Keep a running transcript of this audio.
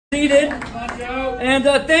Seated. And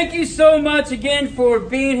thank you so much again for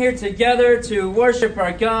being here together to worship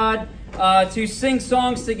our God, to sing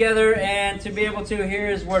songs together, and to be able to hear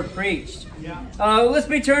His Word preached. Let's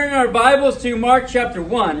be turning our Bibles to Mark chapter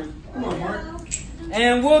 1. Come on, Mark.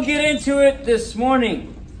 And we'll get into it this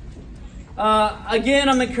morning. Again,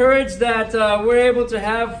 I'm encouraged that we're able to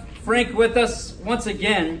have Frank with us once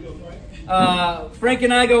again. Frank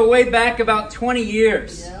and I go way back about 20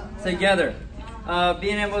 years together.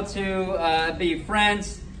 Being able to be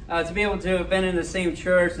friends, to be able to have been in the same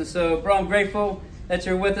church. And so, bro, I'm grateful that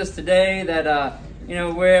you're with us today, that,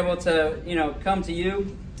 we're able to, come to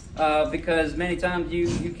you because many times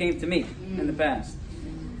you came to me in the past.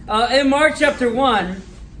 In Mark chapter 1,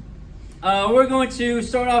 we're going to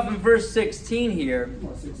start off in verse 16 here.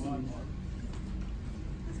 Let's go,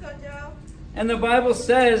 Joe. And the Bible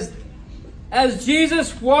says, as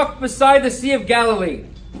Jesus walked beside the Sea of Galilee,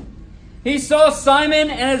 he saw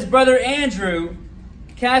Simon and his brother Andrew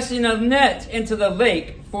casting a net into the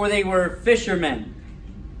lake, for they were fishermen.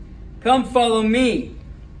 Come follow me,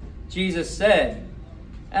 Jesus said,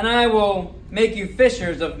 and I will make you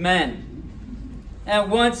fishers of men. At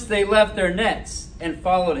once they left their nets and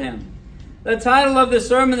followed him. The title of the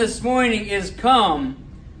sermon this morning is Come,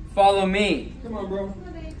 Follow Me. Come on,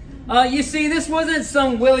 bro. You see, this wasn't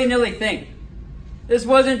some willy-nilly thing. This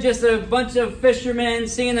wasn't just a bunch of fishermen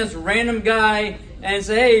seeing this random guy and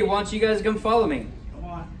say, hey, why don't you guys come follow me? Come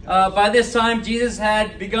on. By this time, Jesus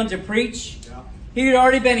had begun to preach. He had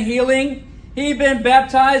already been healing. He had been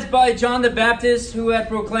baptized by John the Baptist, who had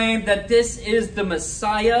proclaimed that this is the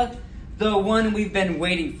Messiah, the one we've been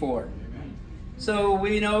waiting for. Amen. So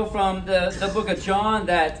we know from the book of John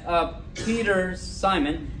that Peter,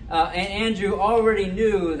 Simon, and Andrew already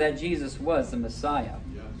knew that Jesus was the Messiah.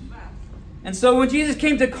 And so when Jesus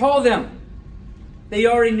came to call them, they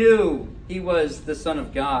already knew he was the Son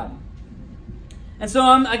of God. And so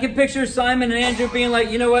I can picture Simon and Andrew being like,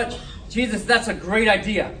 you know what, Jesus, that's a great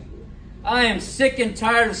idea. I am sick and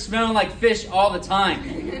tired of smelling like fish all the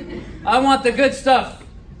time. I want the good stuff.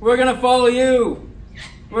 We're going to follow you.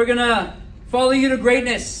 We're going to follow you to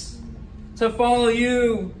greatness, to follow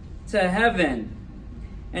you to heaven.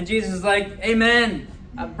 And Jesus is like, amen.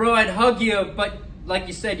 Bro, I'd hug you, but like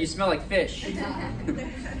you said, you smell like fish.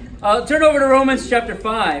 Turn over to Romans chapter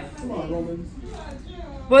 5. Come on, Romans.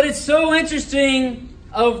 But it's so interesting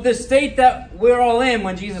of the state that we're all in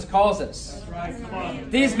when Jesus calls us. That's right. Come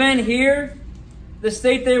on. These men here, the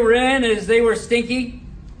state they were in is they were stinky.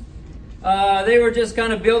 They were just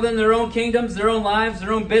kind of building their own kingdoms, their own lives,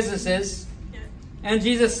 their own businesses. And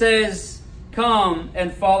Jesus says, come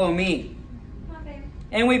and follow me.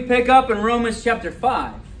 And we pick up in Romans chapter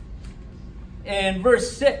 5. In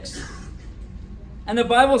verse 6. And the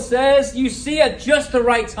Bible says, you see, at just the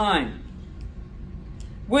right time,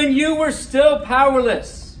 when you were still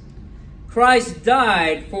powerless, Christ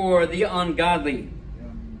died for the ungodly.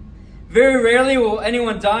 Very rarely will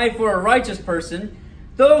anyone die for a righteous person,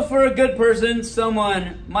 though for a good person,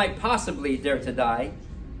 someone might possibly dare to die.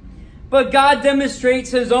 But God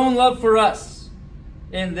demonstrates his own love for us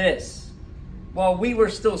in this: while we were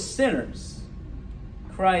still sinners,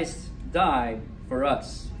 Christ died for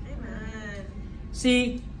us. Amen.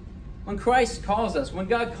 See, when Christ calls us, when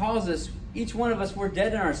God calls us, each one of us, we're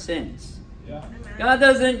dead in our sins. Yeah. God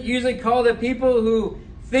doesn't usually call the people who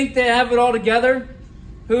think they have it all together,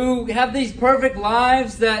 who have these perfect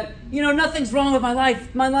lives that, nothing's wrong with my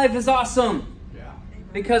life. My life is awesome. Yeah.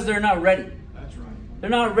 Because they're not ready. That's right. They're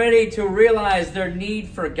not ready to realize their need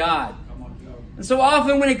for God. Come on, Joe. And so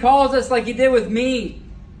often when he calls us like he did with me,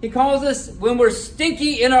 he calls us when we're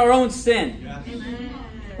stinky in our own sin. Yes.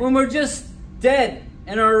 When we're just dead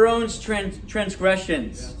in our own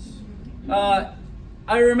transgressions. Yes.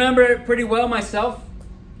 I remember it pretty well myself.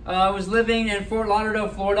 I was living in Fort Lauderdale,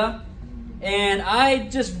 Florida. And I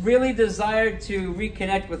just really desired to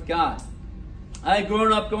reconnect with God. I had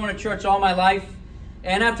grown up going to church all my life.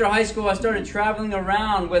 And after high school, I started traveling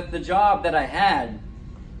around with the job that I had.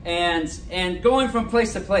 And going from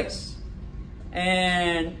place to place.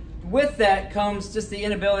 And with that comes just the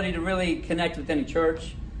inability to really connect with any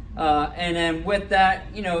church. And then with that,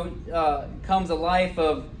 comes a life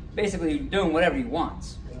of basically doing whatever you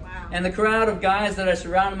want. Wow. And the crowd of guys that I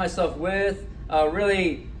surrounded myself with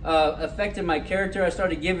really affected my character. I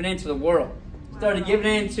started giving in to the world. Started giving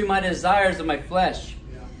in to my desires of my flesh.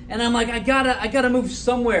 Yeah. And I'm like, I gotta move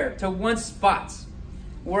somewhere to one spot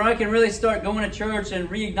where I can really start going to church and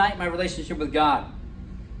reignite my relationship with God.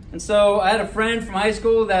 And so I had a friend from high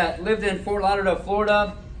school that lived in Fort Lauderdale,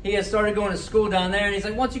 Florida. He had started going to school down there, and he's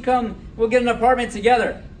like, why don't you come, we'll get an apartment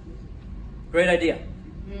together. Great idea.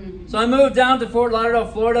 So I moved down to Fort Lauderdale,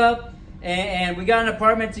 Florida, and we got an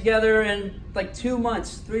apartment together, and like 3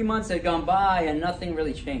 months had gone by, and nothing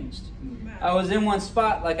really changed. I was in one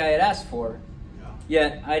spot like I had asked for,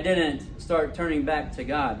 yet I didn't start turning back to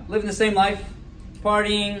God. Living the same life,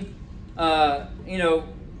 partying,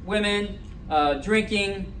 women,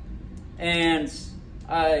 drinking, and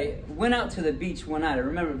I went out to the beach one night. I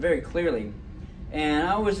remember it very clearly, and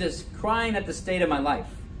I was just crying at the state of my life,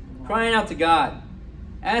 crying out to God,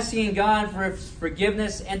 asking God for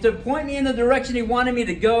forgiveness and to point me in the direction He wanted me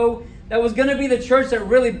to go. That was going to be the church that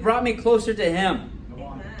really brought me closer to Him.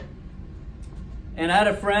 And I had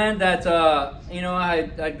a friend that,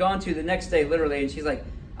 I'd gone to the next day, literally, and she's like,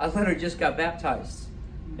 I literally just got baptized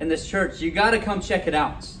in this church. You got to come check it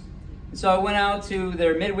out. And so I went out to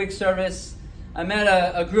their midweek service. I met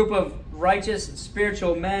a group of righteous,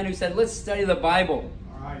 spiritual men who said, let's study the Bible.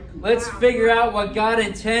 Let's figure out what God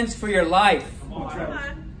intends for your life.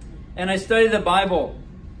 And I studied the Bible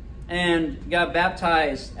and got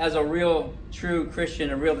baptized as a real, true Christian,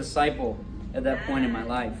 a real disciple at that point in my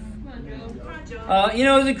life. It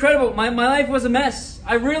was incredible. My life was a mess.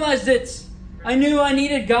 I realized it. I knew I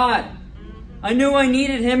needed God. I knew I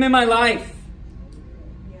needed Him in my life.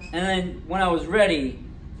 And then when I was ready,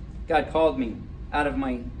 God called me out of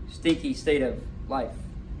my stinky state of life.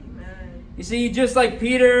 You see, just like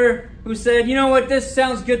Peter, who said, you know what, this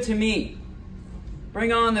sounds good to me.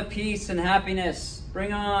 Bring on the peace and happiness.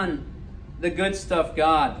 Bring on the good stuff,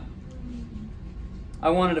 God. I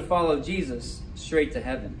wanted to follow Jesus straight to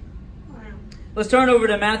heaven. Let's turn over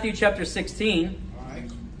to Matthew chapter 16.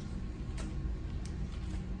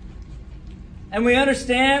 And we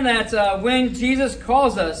understand that when Jesus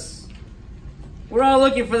calls us, we're all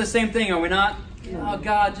looking for the same thing, are we not? Oh,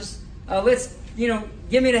 God, just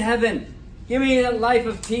give me to heaven. Give me that life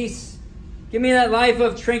of peace. Give me that life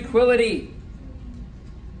of tranquility.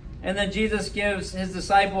 And then Jesus gives His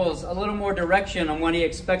disciples a little more direction on what He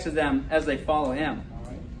expects of them as they follow Him.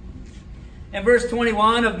 In verse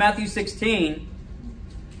 21 of Matthew 16,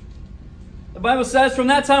 the Bible says, from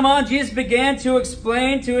that time on, Jesus began to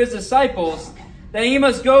explain to His disciples that He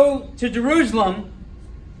must go to Jerusalem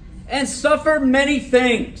and suffer many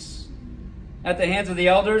things at the hands of the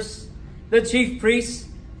elders, the chief priests,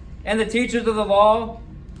 and the teachers of the law,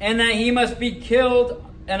 and that He must be killed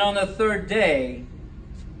and on the third day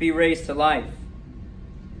be raised to life.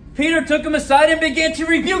 Peter took Him aside and began to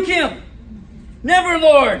rebuke Him. Never,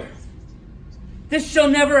 Lord! This shall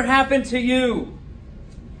never happen to you.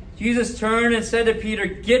 Jesus turned and said to Peter,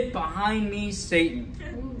 get behind me,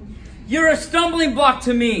 Satan. You're a stumbling block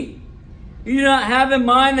to me. You do not have in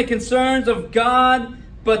mind the concerns of God,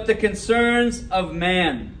 but the concerns of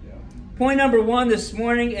man. Point number 1 this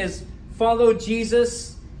morning is follow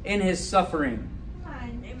Jesus in His suffering.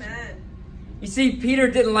 Amen. You see, Peter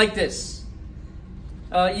didn't like this.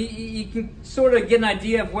 You can sort of get an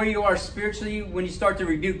idea of where you are spiritually when you start to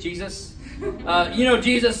rebuke Jesus.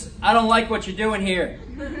 Jesus, I don't like what you're doing here.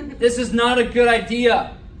 This is not a good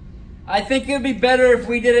idea. I think it would be better if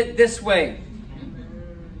we did it this way.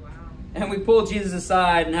 And we pull Jesus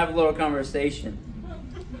aside and have a little conversation.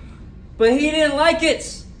 But He didn't like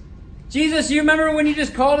it. Jesus, you remember when you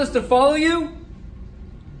just called us to follow you?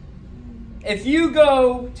 If you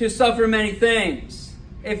go to suffer many things,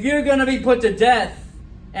 if you're going to be put to death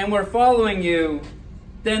and we're following you,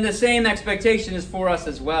 then the same expectation is for us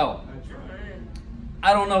as well.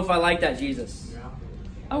 I don't know if I like that, Jesus.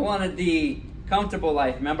 I wanted the comfortable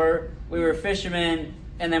life. Remember, we were fishermen,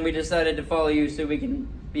 and then we decided to follow you so we can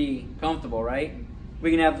be comfortable, right? We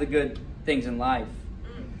can have the good things in life.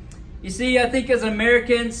 You see, I think as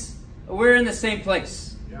Americans, we're in the same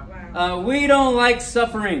place. We don't like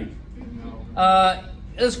suffering.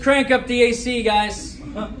 Let's crank up the AC, guys.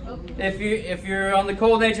 If you're on the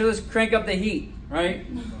cold nature, let's crank up the heat, right?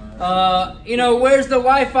 Where's the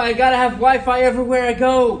Wi-Fi? I gotta have Wi-Fi everywhere I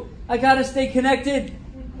go. I gotta stay connected.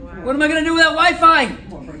 What am I gonna do with that Wi-Fi?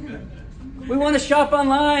 We want to shop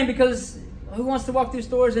online because who wants to walk through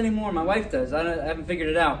stores anymore? My wife does. I haven't figured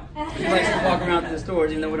it out. She likes to walk around to the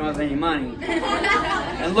stores even though we don't have any money.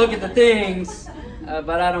 And look at the things,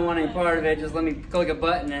 but I don't want any part of it. Just let me click a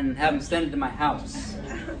button and have them send it to my house.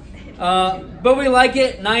 But we like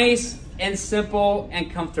it nice and simple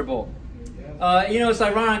and comfortable. It's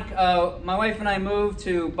ironic. My wife and I moved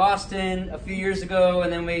to Boston a few years ago,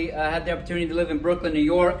 and then we had the opportunity to live in Brooklyn, New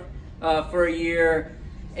York for a year.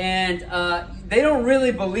 And they don't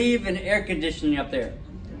really believe in air conditioning up there.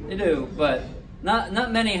 They do, but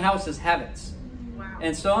not many houses have it. Wow.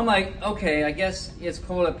 And so I'm like, okay, I guess it's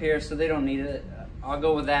cold up here, so they don't need it. I'll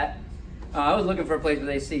go with that. I was looking for a place with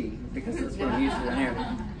AC because that's what I'm used to in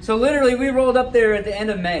here. So literally, we rolled up there at the end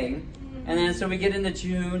of May, and then so we get into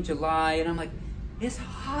June, July, and I'm like, it's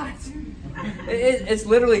hot. It's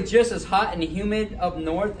literally just as hot and humid up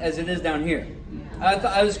north as it is down here. I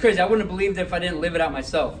thought I was crazy. I wouldn't have believed it if I didn't live it out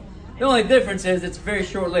myself. The only difference is it's very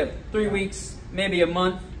short-lived. 3 weeks, maybe a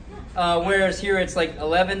month. Whereas here it's like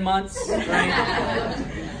 11 months, right?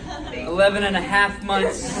 11 and a half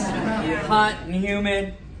months, hot and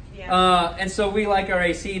humid. And so we like our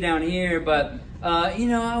AC down here, but, you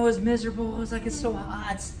know, I was miserable. I was like, it's so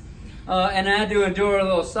hot. And I had to endure a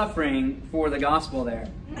little suffering for the gospel there.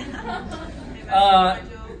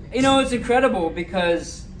 You know, it's incredible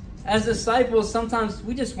because as disciples, sometimes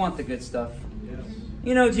we just want the good stuff.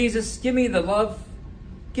 You know, Jesus, give me the love.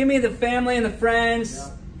 Give me the family and the friends.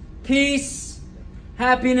 Peace.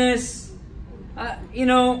 Happiness. You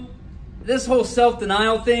know, this whole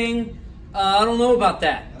self-denial thing, I don't know about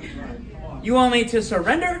that. You want me to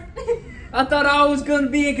surrender? I thought I was going to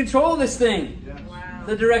be in control of this thing.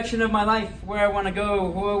 The direction of my life, where I want to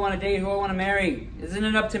go, who I want to date, who I want to marry. Isn't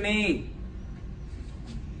it up to me?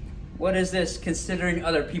 What is this? Considering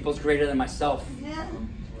other people's greater than myself.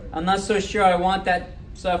 I'm not so sure I want that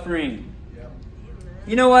suffering.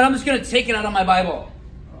 You know what? I'm just going to take it out of my Bible.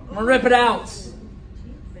 I'm going to rip it out.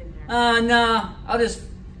 Nah, I'll just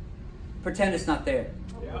pretend it's not there.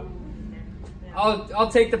 I'll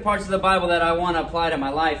take the parts of the Bible that I want to apply to my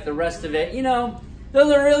life. The rest of it, you know,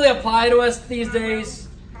 doesn't really apply to us these days.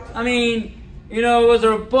 I mean, you know, it was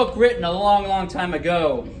a book written a long, long time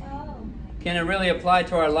ago. Can it really apply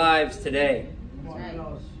to our lives today?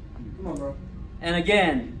 Come on, bro. And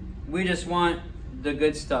again, we just want the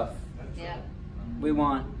good stuff. We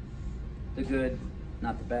want the good,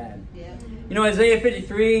 not the bad. You know, Isaiah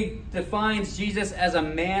 53 defines Jesus as a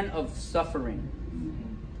man of suffering.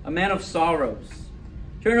 A man of sorrows.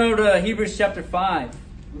 Turn over to Hebrews chapter 5.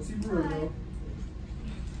 What's he doing, bro?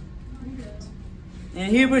 In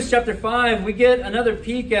Hebrews chapter 5, we get another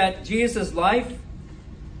peek at Jesus' life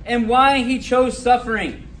and why he chose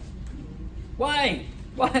suffering. Why?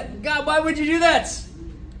 Why? God, why would you do that?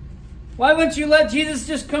 Why wouldn't you let Jesus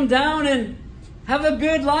just come down and have a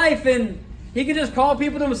good life and he could just call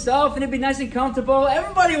people to himself and it'd be nice and comfortable?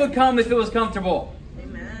 Everybody would come if it was comfortable.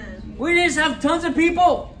 Amen. We just have tons of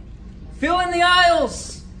people filling the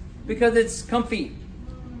aisles because it's comfy.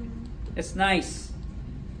 It's nice.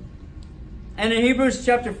 And in Hebrews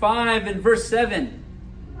chapter 5 and verse 7,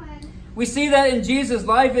 we see that in Jesus'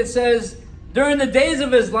 life it says, during the days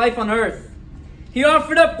of his life on earth, he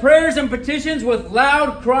offered up prayers and petitions with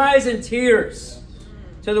loud cries and tears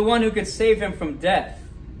to the one who could save him from death.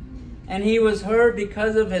 And he was heard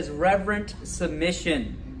because of his reverent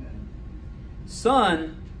submission.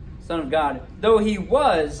 Son of God, though he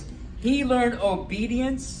was, he learned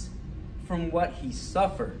obedience from what he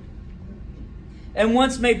suffered. And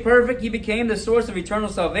once made perfect, he became the source of eternal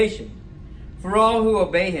salvation for all who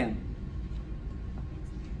obey him.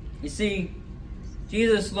 You see,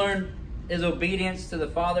 Jesus learned his obedience to the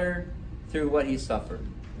Father through what he suffered.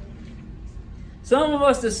 Some of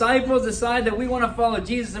us disciples decide that we want to follow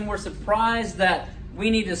Jesus and we're surprised that we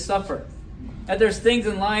need to suffer. That there's things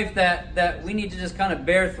in life that we need to just kind of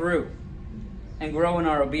bear through and grow in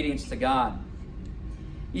our obedience to God.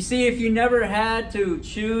 You see, if you never had to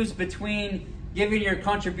choose between giving your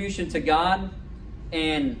contribution to God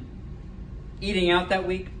and eating out that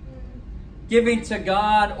week, giving to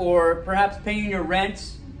God or perhaps paying your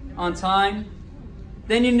rent on time,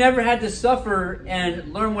 then you never had to suffer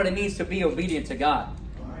and learn what it means to be obedient to God,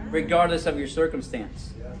 regardless of your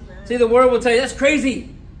circumstance. See, the world will tell you, that's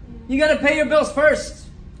crazy. You got to pay your bills first.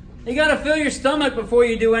 You got to fill your stomach before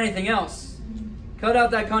you do anything else. Cut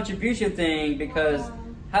out that contribution thing, because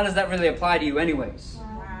how does that really apply to you anyways?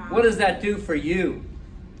 What does that do for you?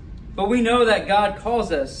 But we know that God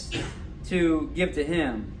calls us to give to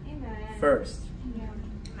him first.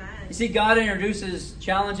 You see, God introduces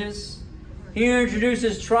challenges. He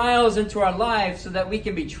introduces trials into our life so that we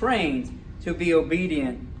can be trained to be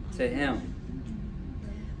obedient to him.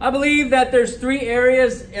 I believe that there's 3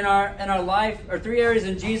 areas in our life, or 3 areas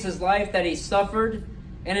in Jesus' life that he suffered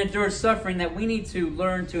and endured suffering that we need to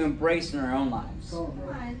learn to embrace in our own lives.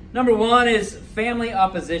 Number 1 is family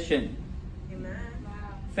opposition. Amen.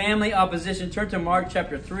 Family opposition. Turn to Mark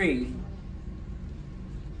chapter 3.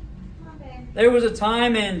 There was a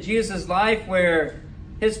time in Jesus' life where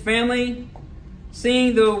his family,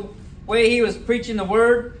 seeing the way he was preaching the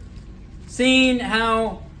word, seeing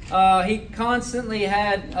how he constantly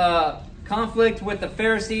had conflict with the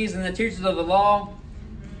Pharisees and the teachers of the law,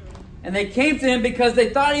 and they came to him because they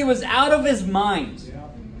thought he was out of his mind.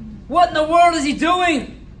 What in the world is he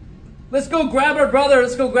doing? Let's go grab our brother.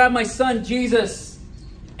 Let's go grab my son Jesus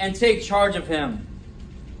and take charge of him.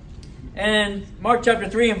 And Mark chapter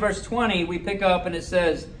 3 and verse 20, we pick up and it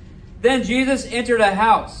says, Then Jesus entered a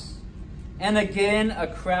house, and again a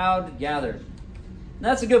crowd gathered. And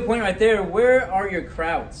that's a good point right there. Where are your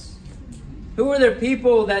crowds? Who are the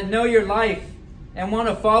people that know your life and want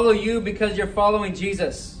to follow you because you're following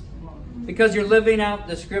Jesus? Because you're living out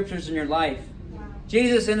the scriptures in your life.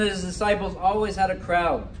 Jesus and his disciples always had a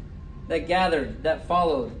crowd that gathered, that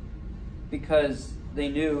followed, because they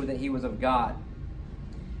knew that he was of God.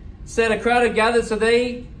 It said a crowd had gathered so that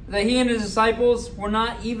he and his disciples were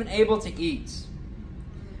not even able to eat.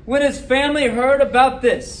 When his family heard about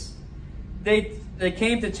this, they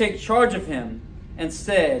came to take charge of him and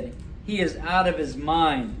said, He is out of his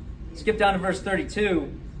mind. Skip down to verse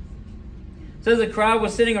 32. It says the crowd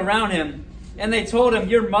was sitting around him, and they told him,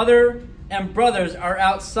 Your mother and brothers are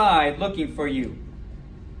outside looking for you.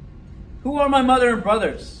 Who are my mother and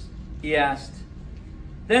brothers? He asked.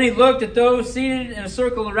 Then he looked at those seated in a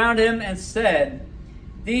circle around him and said,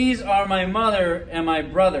 These are my mother and my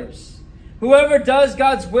brothers. Whoever does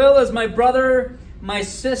God's will is my brother, my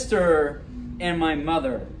sister, and my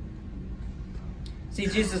mother. See,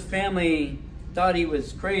 Jesus' family thought he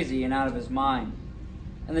was crazy and out of his mind.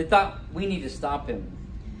 And they thought, we need to stop him.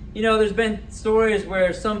 You know, there's been stories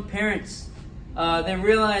where some parents, they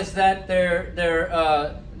realize that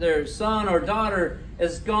their son or daughter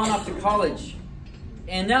has gone off to college.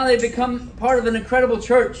 And now they've become part of an incredible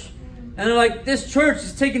church. And they're like, this church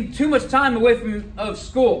is taking too much time away of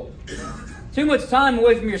school. Too much time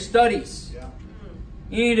away from your studies.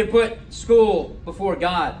 You need to put school before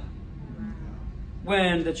God.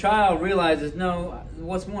 When the child realizes, no,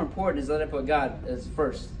 what's more important is that I put God as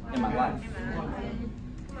first in my life.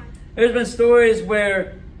 There's been stories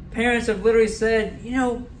where parents have literally said, you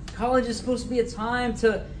know, college is supposed to be a time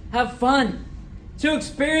to have fun, to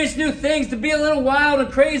experience new things, to be a little wild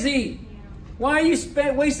and crazy. Why are you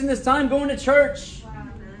wasting this time going to church?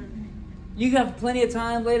 You have plenty of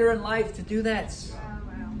time later in life to do that.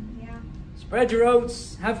 Spread your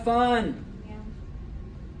oats, have fun.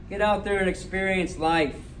 Get out there and experience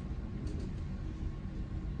life.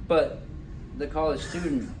 But the college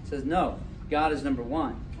student says, no, God is number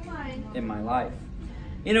one in my life.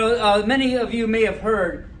 You know, many of you may have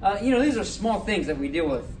heard, these are small things that we deal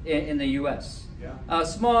with in the U.S.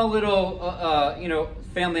 Small little,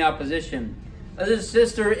 family opposition. There's a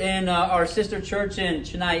sister in our sister church in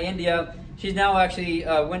Chennai, India. She's now actually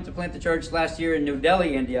went to plant the church last year in New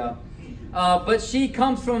Delhi, India. But she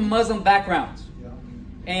comes from a Muslim background.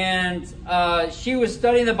 And she was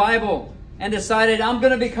studying the Bible and decided, I'm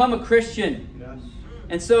going to become a Christian. Yes.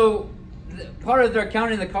 And so part of their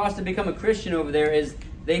counting the cost to become a Christian over there is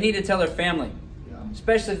they need to tell their family,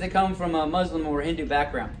 especially if they come from a Muslim or Hindu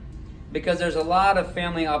background, because there's a lot of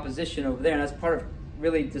family opposition over there, and that's part of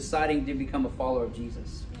really deciding to become a follower of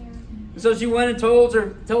Jesus. Yeah. And so she went and told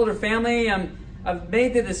her family, I've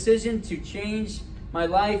made the decision to change my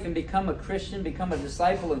life and become a Christian, become a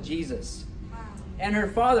disciple of Jesus. And her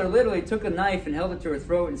father literally took a knife and held it to her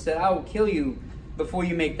throat and said, I will kill you before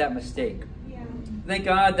you make that mistake. Yeah. Thank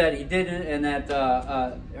God that he didn't, and that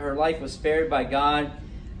her life was spared by God.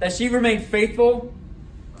 That she remained faithful,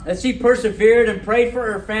 that she persevered and prayed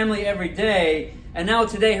for her family every day. And now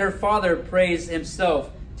today her father prays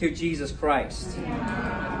himself to Jesus Christ.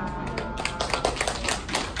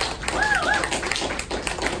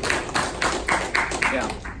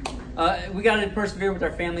 We got to persevere with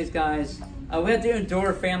our families, guys. We have to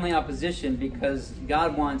endure family opposition because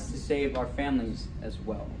God wants to save our families as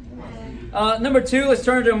well. Number 2, let's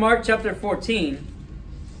turn to Mark chapter 14.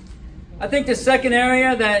 I think the second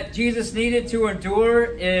area that Jesus needed to endure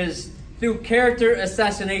is through character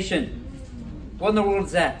assassination. What in the world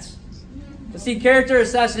is that? See, character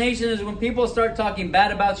assassination is when people start talking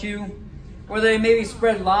bad about you, or they maybe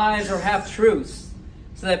spread lies or half-truths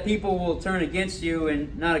so that people will turn against you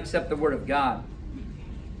and not accept the word of God.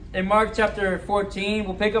 In Mark chapter 14,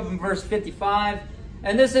 we'll pick up in verse 55.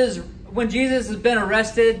 And this is when Jesus has been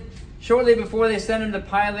arrested, shortly before they send him to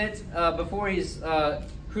Pilate, before he's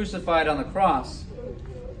crucified on the cross.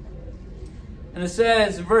 And it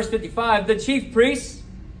says in verse 55, the chief priests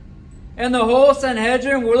and the whole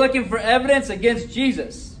Sanhedrin were looking for evidence against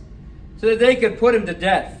Jesus so that they could put him to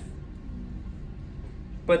death.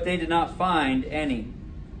 But they did not find any.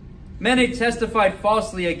 Many testified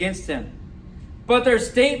falsely against him, but their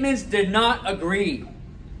statements did not agree.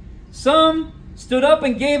 Some stood up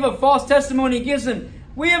and gave a false testimony against him.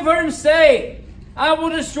 We have heard him say, I will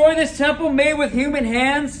destroy this temple made with human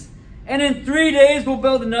hands, and in 3 days will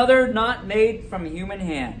build another not made from human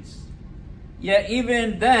hands. Yet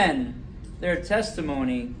even then, their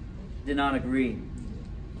testimony did not agree.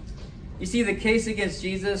 You see, the case against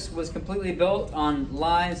Jesus was completely built on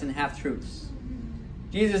lies and half-truths.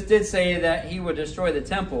 Jesus did say that he would destroy the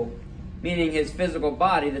temple, meaning his physical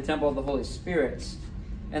body, the temple of the Holy Spirit,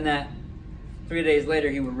 and that 3 days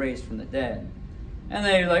later he would raise from the dead. And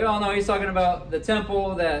they're like, oh no, he's talking about the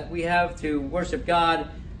temple that we have to worship God,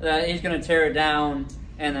 that he's going to tear it down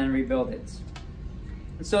and then rebuild it.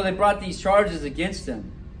 And so they brought these charges against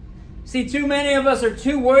him. See, too many of us are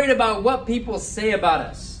too worried about what people say about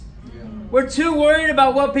us. Yeah. We're too worried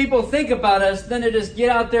about what people think about us than to just get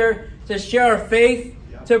out there to share our faith,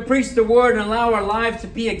 to preach the word, and allow our lives to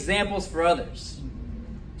be examples for others.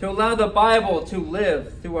 To allow the Bible to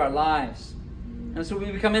live through our lives. And so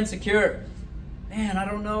we become insecure. Man, I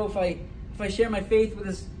don't know if I share my faith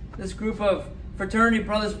with this group of fraternity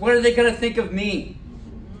brothers, what are they going to think of me?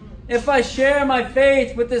 If I share my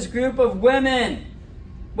faith with this group of women,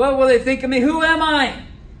 what will they think of me? Who am I?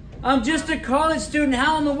 I'm just a college student.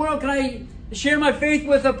 How in the world can I share my faith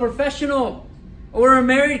with a professional or a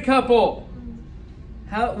married couple?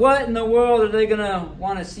 What in the world are they going to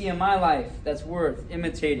want to see in my life that's worth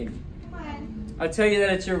imitating? I tell you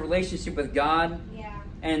that it's your relationship with God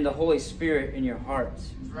and the Holy Spirit in your heart.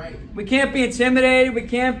 Right. We can't be intimidated. We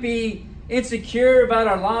can't be insecure about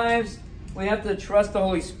our lives. We have to trust the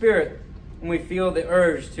Holy Spirit when we feel the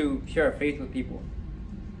urge to share our faith with people.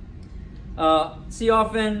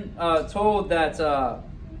 Often told that,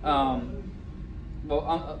 let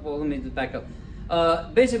me just back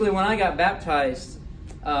up. Basically, when I got baptized,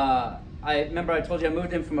 I remember I told you I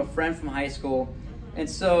moved in from a friend from high school. And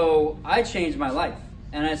so I changed my life.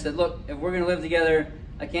 And I said, look, if we're going to live together,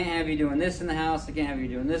 I can't have you doing this in the house. I can't have you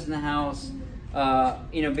doing this in the house.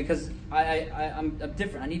 Because I'm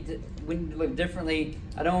different. We need to live differently.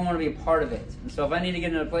 I don't want to be a part of it. And so if I need to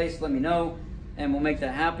get into a place, let me know, and we'll make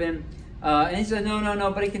that happen. And he said,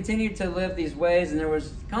 no. But he continued to live these ways, and there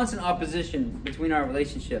was constant opposition between our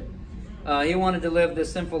relationship. He wanted to live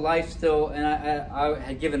this sinful life still, and I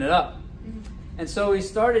had given it up. And so he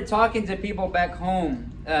started talking to people back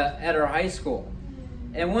home at our high school.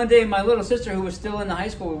 And one day my little sister, who was still in the high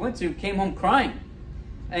school we went to, came home crying.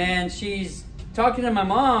 And she's talking to my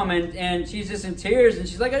mom, and she's just in tears. And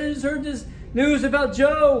she's like, I just heard this news about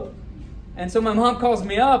Joe. And so my mom calls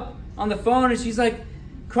me up on the phone, and she's like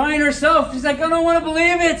crying herself. She's like, I don't want to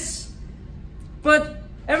believe it. But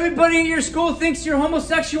everybody at your school thinks you're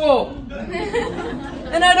homosexual.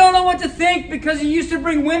 And I don't know what to think because you used to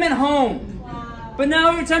bring women home. But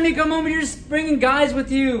now every time you come home, you're just bringing guys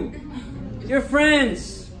with you. Your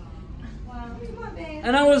friends.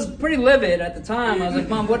 And I was pretty livid at the time. I was like,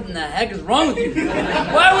 Mom, what in the heck is wrong with you?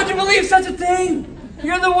 Why would you believe such a thing?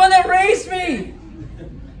 You're the one that raised me.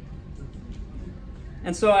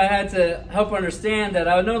 And so I had to help her understand that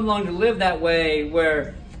I would no longer live that way,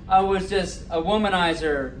 where I was just a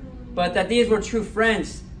womanizer, but that these were true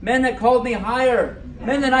friends. Men that called me higher.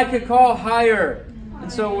 Men that I could call higher.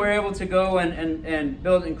 And so we're able to go and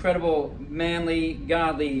build incredible, manly,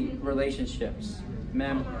 godly relationships.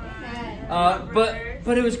 Amen.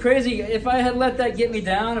 But it was crazy. If I had let that get me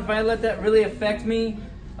down, if I had let that really affect me,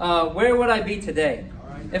 where would I be today?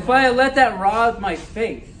 If I had let that rob my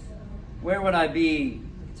faith, where would I be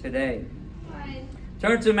today?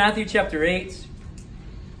 Turn to Matthew chapter 8.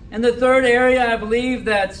 And the third area I believe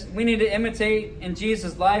that we need to imitate in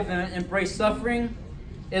Jesus' life and embrace suffering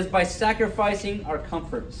is by sacrificing our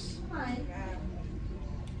comforts.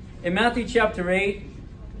 In Matthew chapter 8,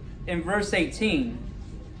 in verse 18,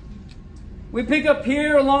 we pick up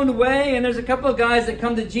here along the way, and there's a couple of guys that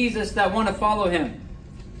come to Jesus that want to follow him.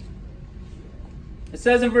 It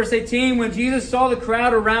says in verse 18, when Jesus saw the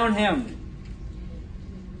crowd around him,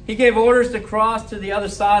 he gave orders to cross to the other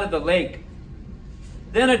side of the lake.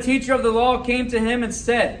 Then a teacher of the law came to him and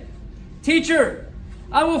said, Teacher,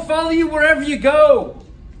 I will follow you wherever you go.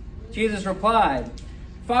 Jesus replied,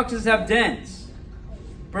 Foxes have dens,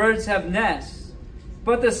 birds have nests,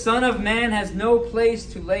 but the Son of Man has no place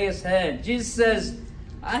to lay his head. Jesus says,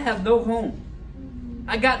 I have no home.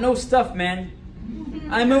 I got no stuff, man.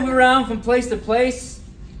 I move around from place to place.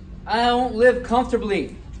 I don't live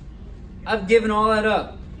comfortably. I've given all that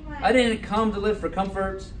up. I didn't come to live for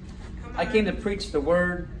comfort. I came to preach the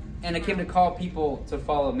word, and I came to call people to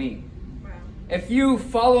follow me. If you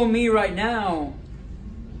follow me right now,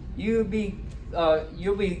 you'll be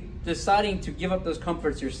deciding to give up those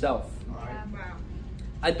comforts yourself.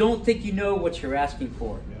 I don't think you know what you're asking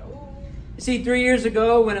for. You see, 3 years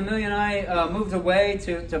ago when Amelia and I moved away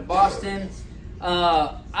to Boston,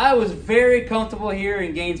 I was very comfortable here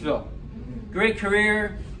in Gainesville. Great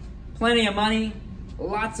career, plenty of money,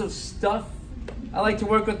 lots of stuff. I like to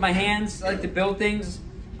work with my hands. I like to build things.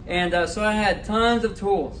 And so I had tons of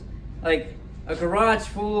tools. like a garage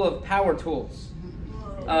full of power tools.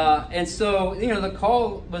 And so, the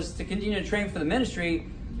call was to continue to train for the ministry.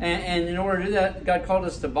 And in order to do that, God called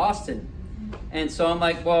us to Boston. And so I'm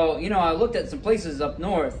like, well, I looked at some places up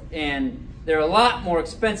north, and they're a lot more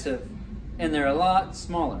expensive, and they're a lot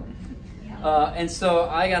smaller. And so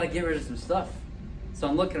I got to get rid of some stuff. So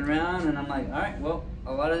I'm looking around, and I'm like, all right, well,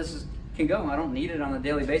 a lot of this can go. I don't need it on a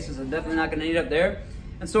daily basis. I'm definitely not going to need it up there.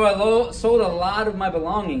 And so I sold a lot of my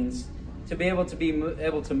belongings to be able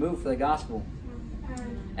to move for the gospel.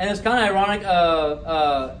 And it's kind of ironic.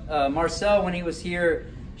 Marcel, when he was here,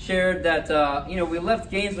 shared that we left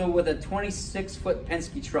Gainesville with a 26-foot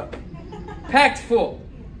Penske truck, packed full,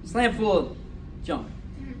 slammed full of junk.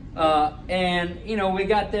 And we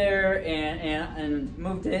got there and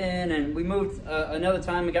moved in, and we moved another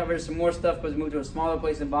time. We got rid of some more stuff because we moved to a smaller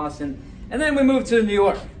place in Boston, and then we moved to New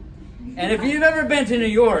York. And if you've ever been to New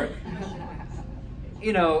York,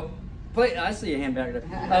 I see your hand back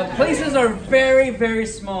there. Places are very, very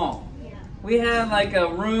small. We had like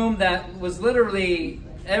a room that was literally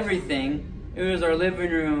everything. It was our living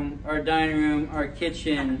room, our dining room, our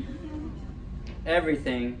kitchen,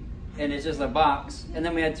 everything. And it's just a box. And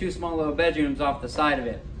then we had 2 small little bedrooms off the side of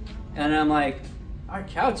it. And I'm like, our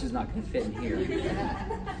couch is not going to fit in here.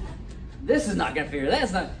 This is not going to fit here.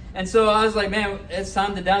 That's not. And so I was like, man, it's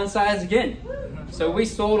time to downsize again. So we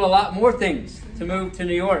sold a lot more things to move to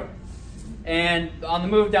New York. And on the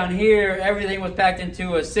move down here, everything was packed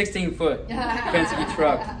into a 16-foot Penske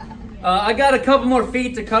truck. I got a couple more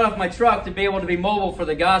feet to cut off my truck to be able to be mobile for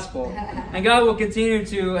the gospel. And God will continue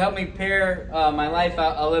to help me pare my life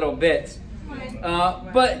out a little bit.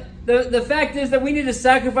 But the fact is that we need to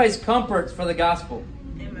sacrifice comforts for the gospel.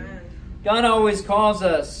 Amen. God always calls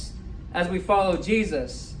us, as we follow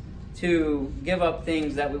Jesus, to give up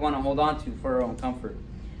things that we want to hold on to for our own comfort.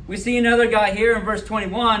 We see another guy here in verse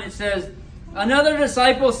 21. It says, another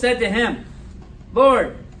disciple said to him,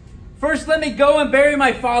 Lord, first let me go and bury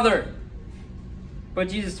my father. But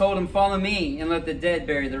Jesus told him, follow me and let the dead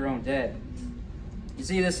bury their own dead. You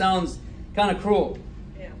see, this sounds kind of cruel,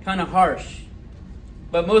 kind of harsh.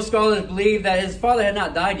 But most scholars believe that his father had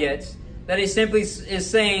not died yet, that he simply is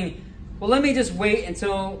saying, well, let me just wait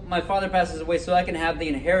until my father passes away so I can have the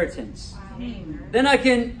inheritance. Amen. Then I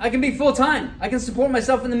can be full-time. I can support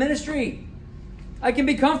myself in the ministry. I can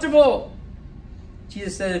be comfortable.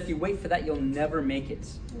 Jesus said, if you wait for that, you'll never make it.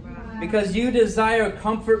 Wow. Because you desire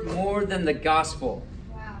comfort more than the gospel.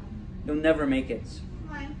 Wow. You'll never make it.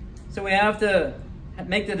 So we have to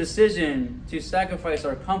make the decision to sacrifice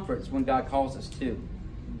our comforts when God calls us to.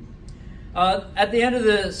 At the end of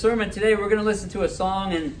the sermon today, we're going to listen to a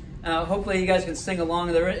song, and hopefully you guys can sing along.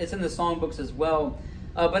 It's in the songbooks as well.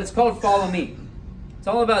 But it's called Follow Me. It's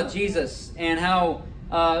all about Jesus and how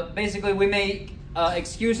basically we make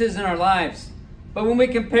excuses in our lives. But when we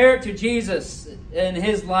compare it to Jesus and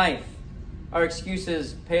his life, our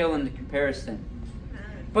excuses pale into comparison.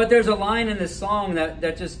 But there's a line in this song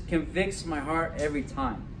that just convicts my heart every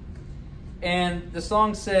time. And the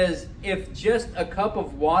song says, if just a cup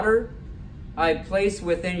of water I place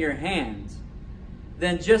within your hand,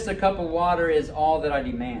 then just a cup of water is all that I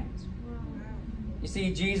demand. You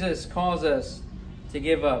see, Jesus calls us to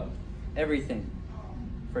give up everything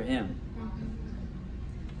for him.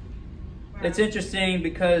 It's interesting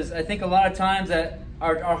because I think a lot of times that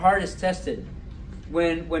our heart is tested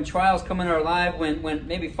when trials come in our life, when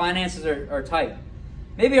maybe finances are tight.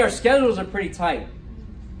 Maybe our schedules are pretty tight.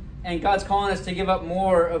 And God's calling us to give up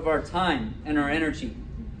more of our time and our energy.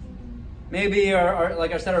 Maybe,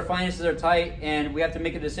 like I said, our finances are tight and we have to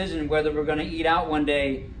make a decision whether we're going to eat out one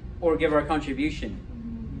day or give our contribution.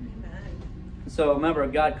 So remember,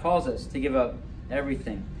 God calls us to give up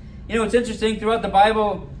everything. You know, it's interesting, throughout the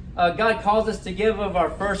Bible, God calls us to give of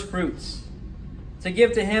our first fruits. To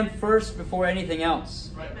give to him first before anything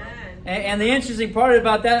else. Amen. And the interesting part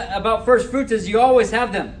about first fruits is you always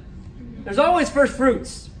have them. There's always first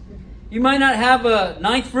fruits. You might not have a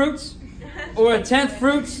 9th fruits or a 10th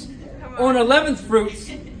fruits or an 11th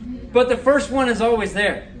fruits, but the first one is always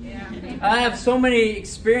there. Yeah. I have so many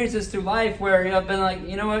experiences through life where I've been like,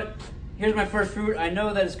 you know what? Here's my first fruit. I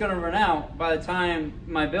know that it's going to run out by the time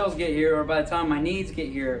my bills get here or by the time my needs get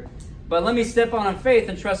here. But let me step on in faith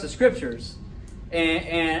and trust the scriptures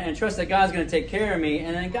and trust that God's going to take care of me.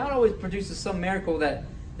 And then God always produces some miracle that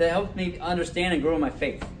helps me understand and grow my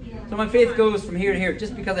faith. So my faith goes from here to here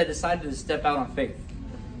just because I decided to step out on faith.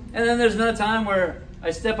 And then there's another time where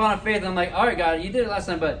I step out on faith and I'm like, all right, God, you did it last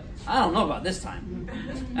time, but I don't know about this time.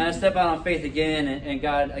 And I step out on faith again, and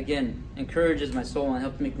God, again, encourages my soul and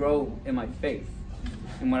helps me grow in my faith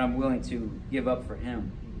and what I'm willing to give up for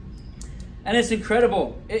him. And it's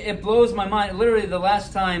incredible. It blows my mind. Literally, the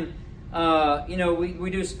last time, we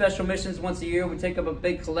do special missions once a year. We take up a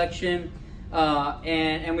big collection,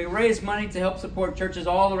 and we raise money to help support churches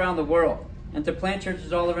all around the world and to plant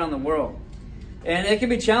churches all around the world. And it can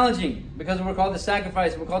be challenging because we're called to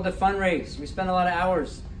sacrifice. We're called to fundraise. We spend a lot of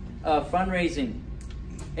hours fundraising.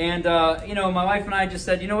 And, my wife and I just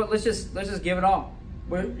said, you know what, let's just give it all.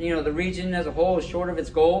 The region as a whole is short of its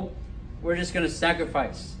goal. We're just going to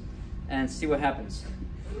sacrifice and see what happens.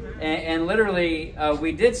 And literally,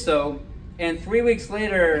 we did so. And 3 weeks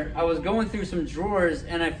later, I was going through some drawers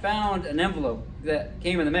and I found an envelope that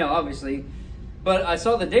came in the mail, obviously. But I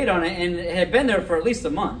saw the date on it and it had been there for at least a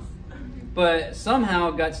month. But somehow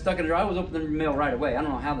it got stuck in the drawer. I was opening the mail right away. I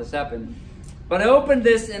don't know how this happened. But I opened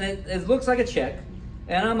this and it looks like a check.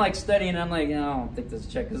 And I'm like studying, and I'm like, I don't think this is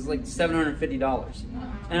a check. It's like $750.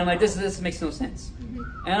 And I'm like, this makes no sense.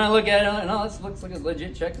 And I look at it, and I'm like, no, this looks like a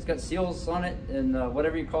legit check. It's got seals on it and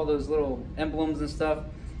whatever you call those little emblems and stuff.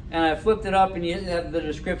 And I flipped it up, and you have the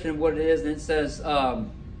description of what it is, and it says,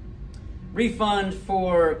 refund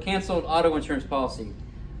for canceled auto insurance policy.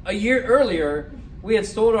 A year earlier, we had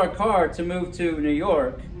sold our car to move to New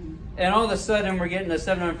York, and all of a sudden, we're getting a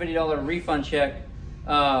 $750 refund check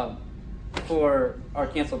for our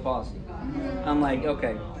canceled policy. I'm like,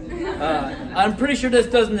 okay. I'm pretty sure this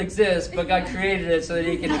doesn't exist, but God created it so that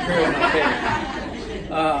he can encourage my faith.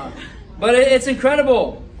 But it's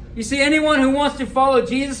incredible. You see, anyone who wants to follow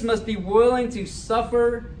Jesus must be willing to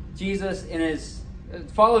follow Jesus in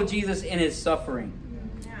his suffering.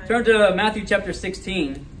 Turn to Matthew chapter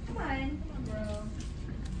 16. Come on,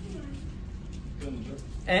 bro.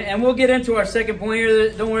 And we'll get into our second point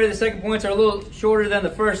here. Don't worry, the second points are a little shorter than the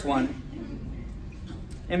first one.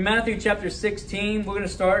 In Matthew chapter 16, we're going to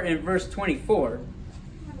start in verse 24.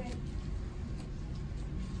 Okay.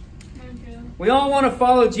 We all want to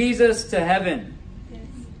follow Jesus to heaven. Yes.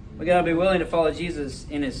 We got to be willing to follow Jesus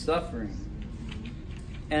in his suffering.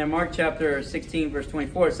 And in Mark chapter 16, verse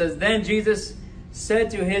 24, it says, Then Jesus said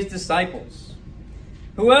to his disciples,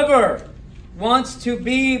 Whoever wants to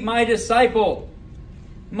be my disciple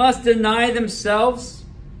must deny themselves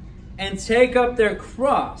and take up their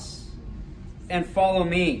cross and follow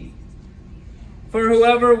me. For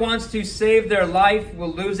whoever wants to save their life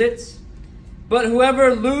will lose it, but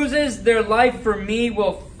whoever loses their life for me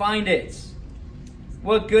will find it.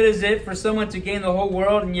 What good is it for someone to gain the whole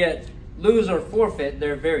world and yet lose or forfeit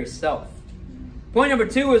their very self? Point number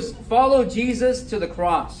 2 is follow Jesus to the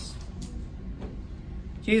cross.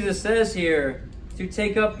 Jesus says here to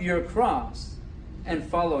take up your cross and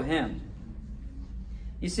follow him.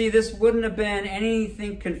 You see, this wouldn't have been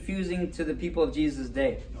anything confusing to the people of Jesus'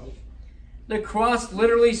 day. Nope. The cross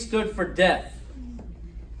literally stood for death.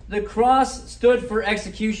 The cross stood for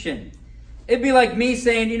execution. It'd be like me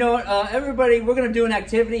saying, everybody, we're going to do an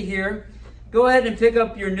activity here. Go ahead and pick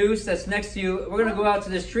up your noose that's next to you. We're going to go out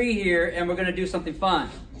to this tree here and we're going to do something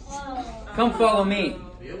fun. Come follow me.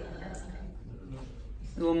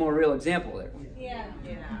 A little more real example there. Yeah.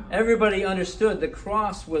 Everybody understood the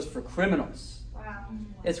cross was for criminals. Wow.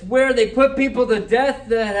 It's where they put people to death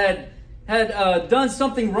that had done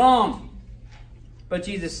something wrong. But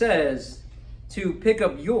Jesus says to pick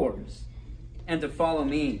up yours and to follow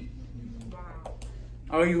me. Wow.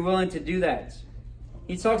 Are you willing to do that?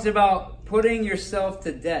 He talks about putting yourself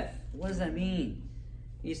to death. What does that mean?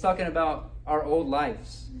 He's talking about our old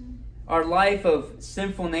lives. Our life of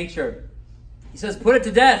sinful nature. He says put it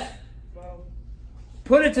to death.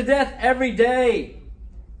 Put it to death every day.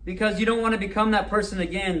 Because you don't want to become that person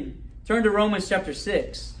again. Turn to Romans chapter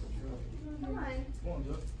 6. Come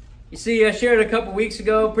on. You see, I shared a couple weeks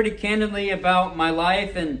ago pretty candidly about my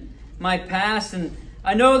life and my past. And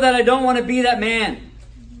I know that I don't want to be that man.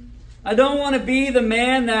 I don't want to be the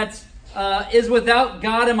man that is without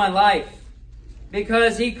God in my life.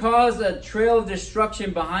 Because he caused a trail of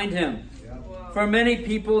destruction behind him. For many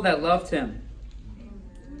people that loved him.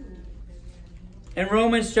 In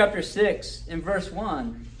Romans chapter 6, in verse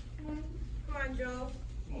 1. Come on, Joe.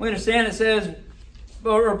 We understand it says,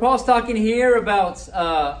 or Paul's talking here about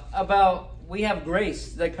we have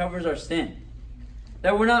grace that covers our sin.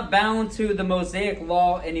 That we're not bound to the Mosaic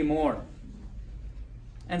law anymore.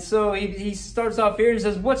 And so he starts off here and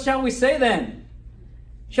says, what shall we say then?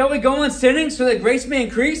 Shall we go on sinning so that grace may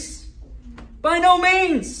increase? By no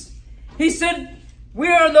means. He said, we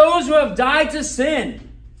are those who have died to sin.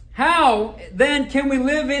 How then can we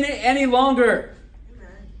live in it any longer?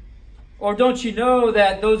 Or don't you know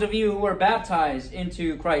that those of you who were baptized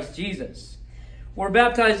into Christ Jesus were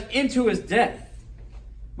baptized into his death?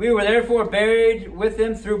 We were therefore buried with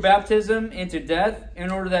him through baptism into death,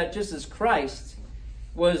 in order that just as Christ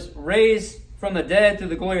was raised from the dead through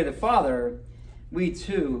the glory of the Father, we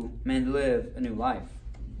too may live a new life.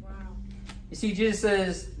 Wow. You see, Jesus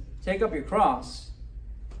says, take up your cross.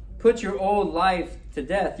 Put your old life to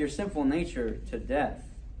death, your sinful nature to death.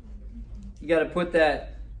 You got to put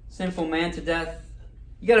that sinful man to death.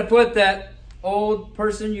 You got to put that old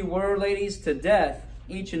person you were, ladies, to death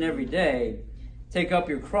each and every day. Take up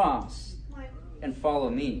your cross and follow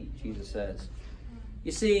me, Jesus says.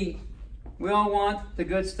 You see, we all want the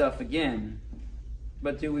good stuff again,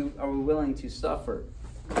 but are we willing to suffer?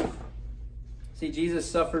 See, Jesus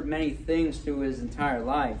suffered many things through his entire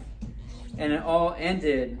life, and it all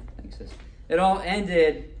ended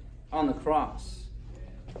on the cross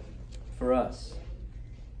for us.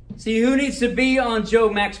 See, who needs to be on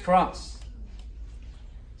Mack's cross?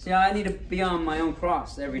 See, I need to be on my own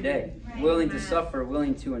cross every day, willing to suffer,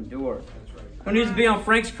 willing to endure. Who needs to be on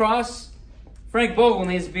Frank's cross? Frank Bogle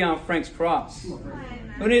needs to be on Frank's cross.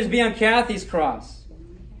 Who needs to be on Kathy's cross?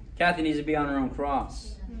 Kathy needs to be on her own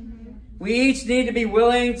cross. We each need to be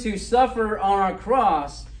willing to suffer on our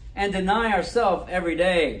cross and deny ourselves every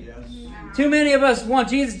day. Too many of us want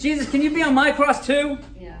Jesus. Jesus, can you be on my cross too?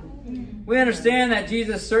 We understand that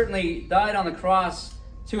Jesus certainly died on the cross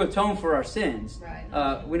to atone for our sins.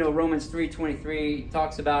 We know Romans 3:23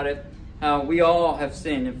 talks about it, how we all have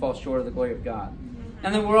sinned and fall short of the glory of God.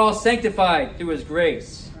 And that we're all sanctified through his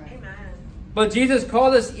grace. But Jesus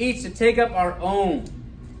called us each to take up our own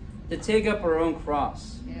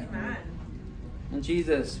cross. And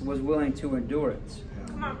Jesus was willing to endure it.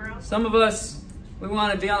 Come on, bro. Some of us, we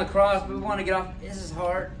want to be on the cross, but we want to get off. This is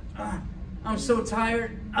hard. I'm so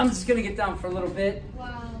tired. I'm just going to get down for a little bit.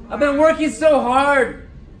 Wow. I've been working so hard.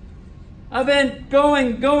 I've been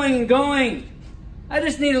going. I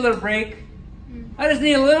just need a little break. I just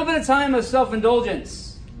need a little bit of time of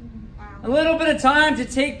self-indulgence. Wow. A little bit of time to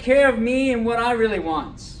take care of me and what I really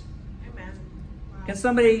want. Amen. Wow. Can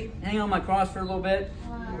somebody hang on my cross for a little bit?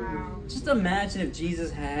 Wow. Just imagine if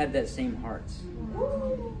Jesus had that same heart.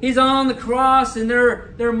 He's on the cross and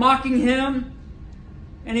they're mocking him.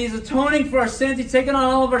 And he's atoning for our sins. He's taking on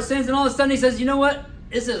all of our sins. And all of a sudden he says, you know what?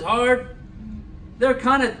 This is hard. They're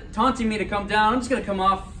kind of taunting me to come down. I'm just going to come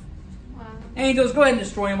off. Wow. Angels, go ahead and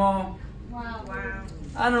destroy them all. Wow. Wow.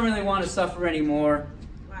 I don't really want to suffer anymore.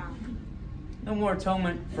 Wow. No more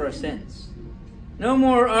atonement for our sins. No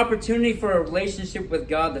more opportunity for a relationship with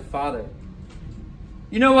God the Father.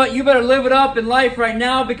 You know what? You better live it up in life right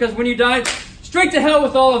now, because when you die, straight to hell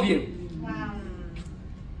with all of you. Wow.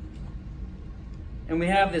 And we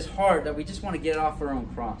have this heart that we just want to get off our own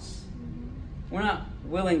cross. We're not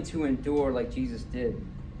willing to endure like Jesus did.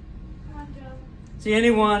 Come on, Joe. See,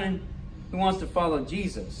 anyone who wants to follow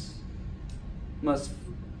Jesus must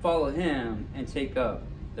follow him and take up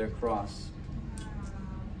their cross.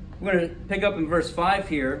 We're going to pick up in verse 5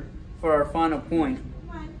 here for our final point.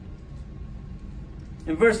 Come on.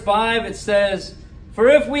 In verse 5 it says, "For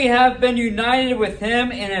if we have been united with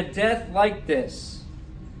him in a death like this,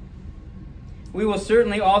 we will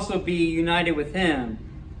certainly also be united with him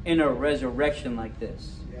in a resurrection like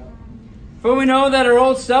this. For we know that our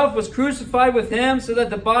old self was crucified with him, so that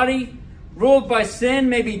the body ruled by sin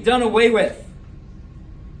may be done away with,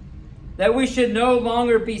 that we should no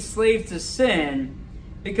longer be slaves to sin,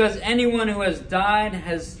 because anyone who has died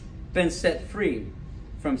has been set free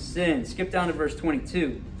from sin." Skip down to verse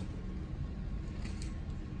 22.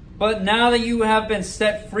 "But now that you have been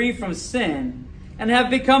set free from sin and have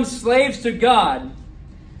become slaves to God,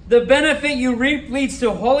 the benefit you reap leads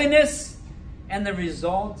to holiness, and the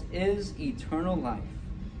result is eternal life.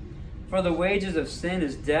 For the wages of sin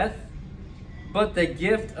is death, but the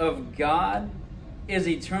gift of God is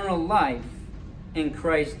eternal life in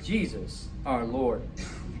Christ Jesus our Lord."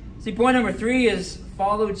 See, point number 3 is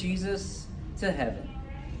follow Jesus to heaven.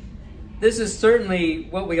 This is certainly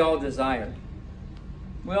what we all desire.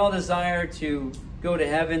 We all desire to go to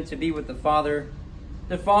heaven, to be with the Father,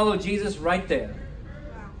 to follow Jesus right there.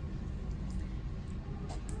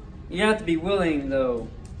 You have to be willing, though,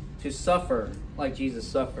 to suffer like Jesus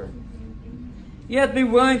suffered. You have to be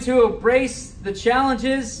willing to embrace the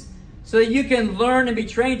challenges so that you can learn and be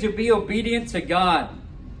trained to be obedient to God.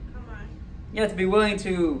 Come on. You have to be willing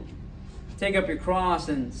to take up your cross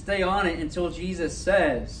and stay on it until Jesus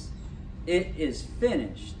says, "It is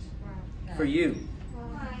finished," for you.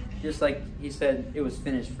 Just like he said it was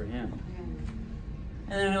finished for him.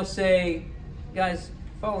 And then he'll say, "Guys,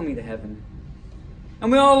 follow me to heaven."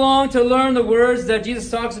 And we all long to learn the words that Jesus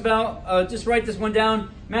talks about. Just write this one down.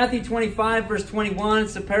 Matthew 25, verse 21.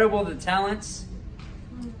 It's the parable of the talents.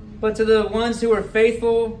 "But to the ones who are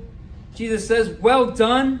faithful," Jesus says, "Well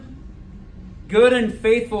done, good and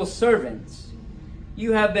faithful servants.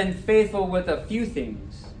 You have been faithful with a few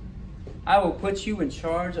things. I will put you in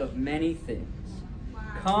charge of many things. Wow.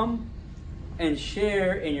 Come and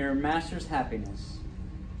share in your master's happiness.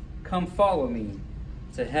 Come follow me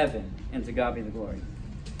to heaven, and to God be the glory.